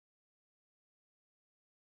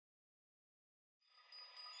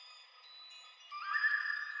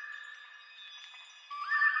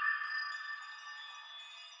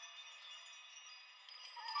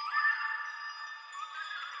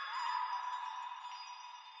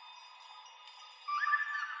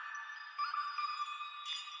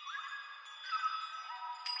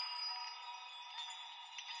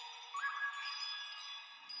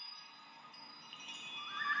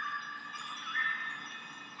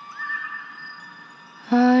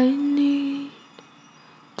I need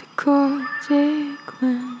the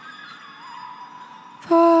consequence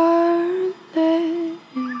for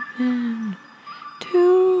living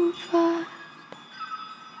too fast.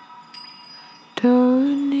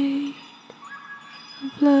 Don't need a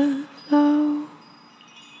blood flow.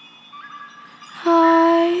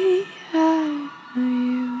 I have no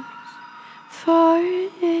use for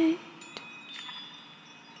it.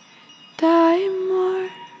 Die more.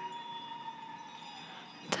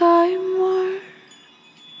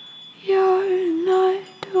 You're not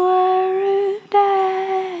worried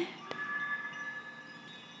at.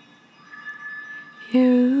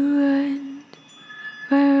 You end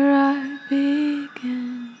where I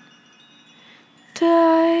begin.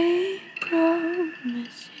 I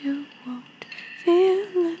promise you won't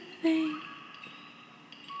feel a thing.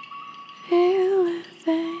 Feel a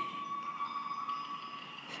thing.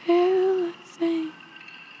 Feel a thing.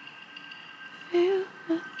 Feel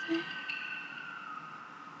a thing.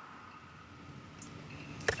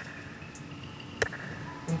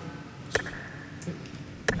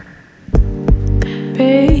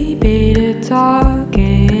 Baby, they're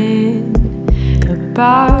talking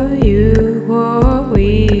about you, what we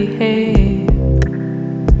have.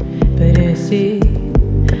 But I see,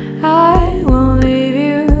 I won't leave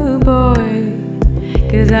you, boy,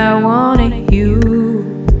 'cause I wanted you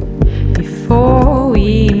before we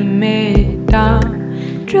met.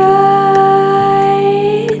 I'm trying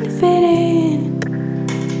to fit in,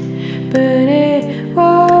 but it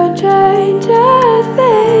won't change a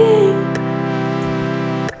thing.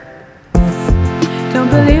 Don't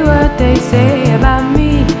believe what they say about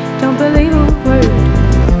me. Don't believe a word.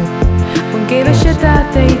 Won't give a shit that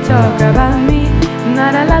they talk about me. I'm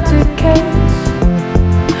not allowed to curse.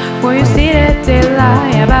 When you see that they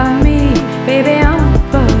lie about me, baby, I'm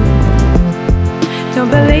above.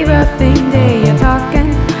 Don't believe a thing they are talking.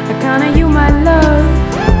 I count on you, my love.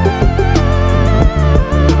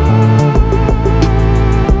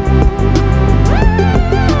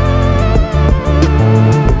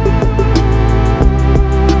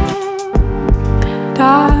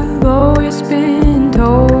 I've always been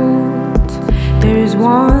told there's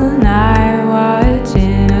one eye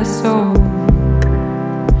watching us all,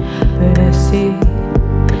 but I see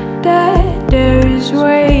that there is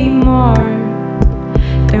way more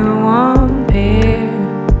than one pair,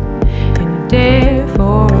 and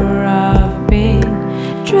therefore I've been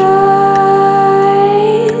trying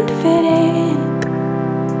to fit in,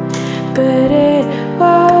 but it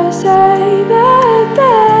was a bad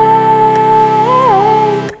thing.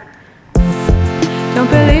 Don't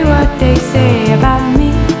believe what they say about me.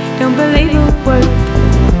 Don't believe a word.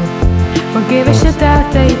 Won't give a shit that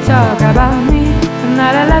they talk about me. I'm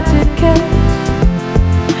not allowed to curse.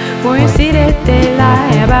 Won't you see that they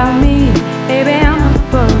lie about me? Baby, I'm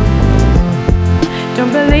above.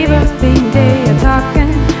 Don't believe a thing they are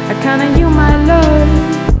talking. I count on you, my love.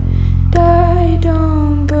 I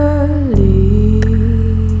don't believe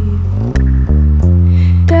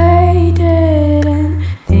they didn't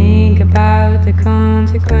think about the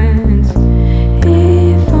consequence.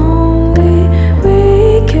 If only we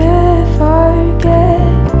could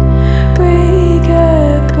forget, we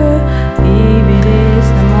could believe it is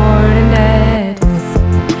no more than that.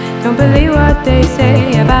 Don't believe what they say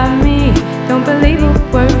about me. Don't believe a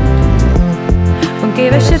word. Won't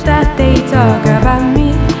give a shit that they talk about me.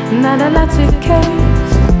 I'm not allowed to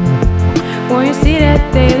curse. Won't you see that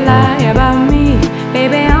they lie about